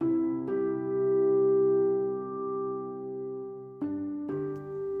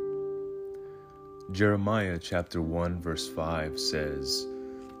Jeremiah chapter 1 verse 5 says,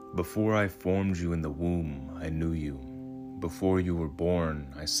 "Before I formed you in the womb, I knew you. Before you were born,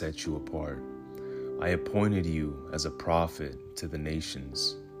 I set you apart. I appointed you as a prophet to the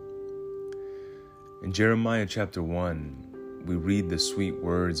nations." In Jeremiah chapter 1, we read the sweet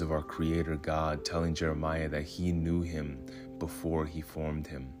words of our Creator God telling Jeremiah that he knew him before he formed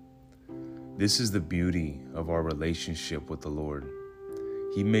him. This is the beauty of our relationship with the Lord.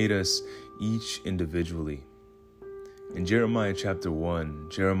 He made us each individually. In Jeremiah chapter 1,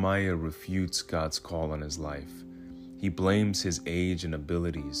 Jeremiah refutes God's call on his life. He blames his age and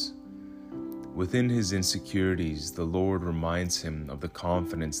abilities. Within his insecurities, the Lord reminds him of the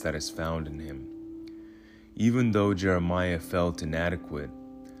confidence that is found in him. Even though Jeremiah felt inadequate,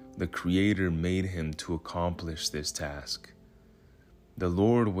 the Creator made him to accomplish this task. The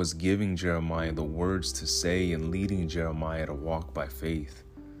Lord was giving Jeremiah the words to say and leading Jeremiah to walk by faith.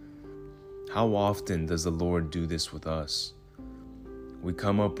 How often does the Lord do this with us? We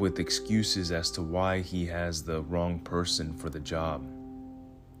come up with excuses as to why He has the wrong person for the job.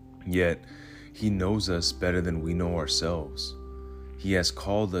 Yet, He knows us better than we know ourselves. He has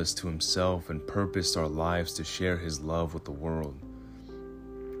called us to Himself and purposed our lives to share His love with the world.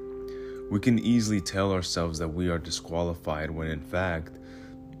 We can easily tell ourselves that we are disqualified when in fact,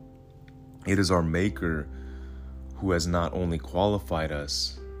 it is our Maker who has not only qualified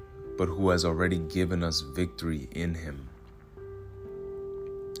us, but who has already given us victory in Him.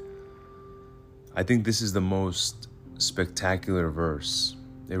 I think this is the most spectacular verse.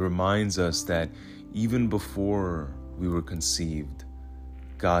 It reminds us that even before we were conceived,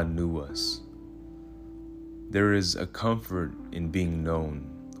 God knew us. There is a comfort in being known.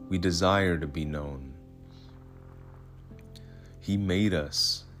 We desire to be known. He made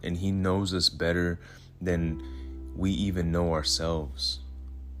us, and He knows us better than we even know ourselves.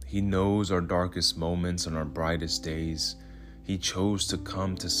 He knows our darkest moments and our brightest days. He chose to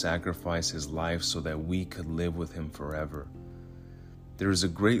come to sacrifice His life so that we could live with Him forever. There is a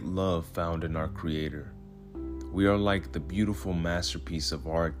great love found in our Creator. We are like the beautiful masterpiece of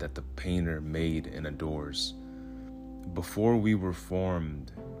art that the painter made and adores. Before we were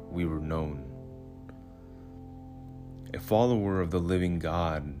formed, we were known. A follower of the living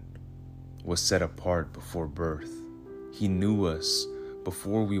God was set apart before birth. He knew us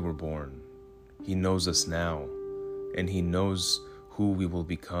before we were born. He knows us now, and He knows who we will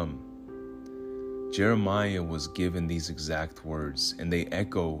become. Jeremiah was given these exact words, and they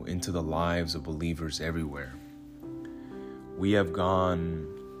echo into the lives of believers everywhere. We have gone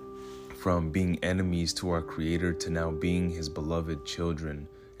from being enemies to our Creator to now being His beloved children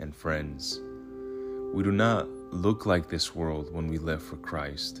and friends. We do not look like this world when we live for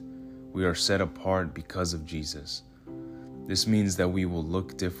Christ. We are set apart because of Jesus. This means that we will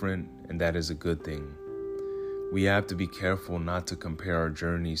look different, and that is a good thing. We have to be careful not to compare our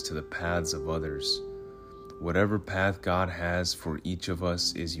journeys to the paths of others. Whatever path God has for each of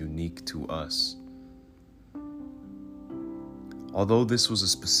us is unique to us. Although this was a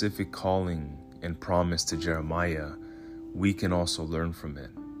specific calling and promise to Jeremiah, we can also learn from it.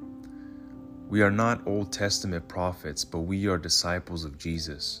 We are not Old Testament prophets, but we are disciples of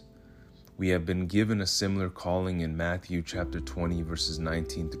Jesus. We have been given a similar calling in Matthew chapter 20, verses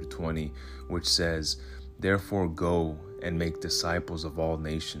 19 through 20, which says, "Therefore go and make disciples of all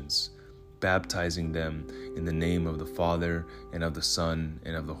nations, baptizing them in the name of the Father and of the Son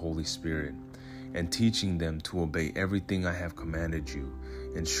and of the Holy Spirit, and teaching them to obey everything I have commanded you.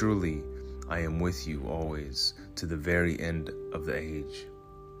 And surely I am with you always to the very end of the age."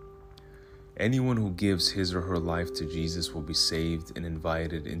 Anyone who gives his or her life to Jesus will be saved and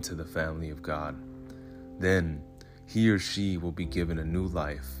invited into the family of God. Then he or she will be given a new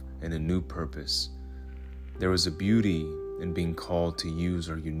life and a new purpose. There is a beauty in being called to use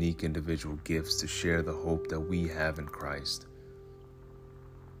our unique individual gifts to share the hope that we have in Christ.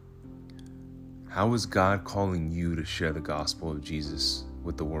 How is God calling you to share the gospel of Jesus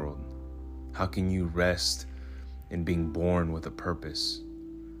with the world? How can you rest in being born with a purpose?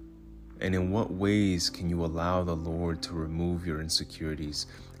 And in what ways can you allow the Lord to remove your insecurities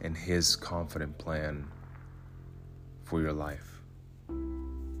and His confident plan for your life?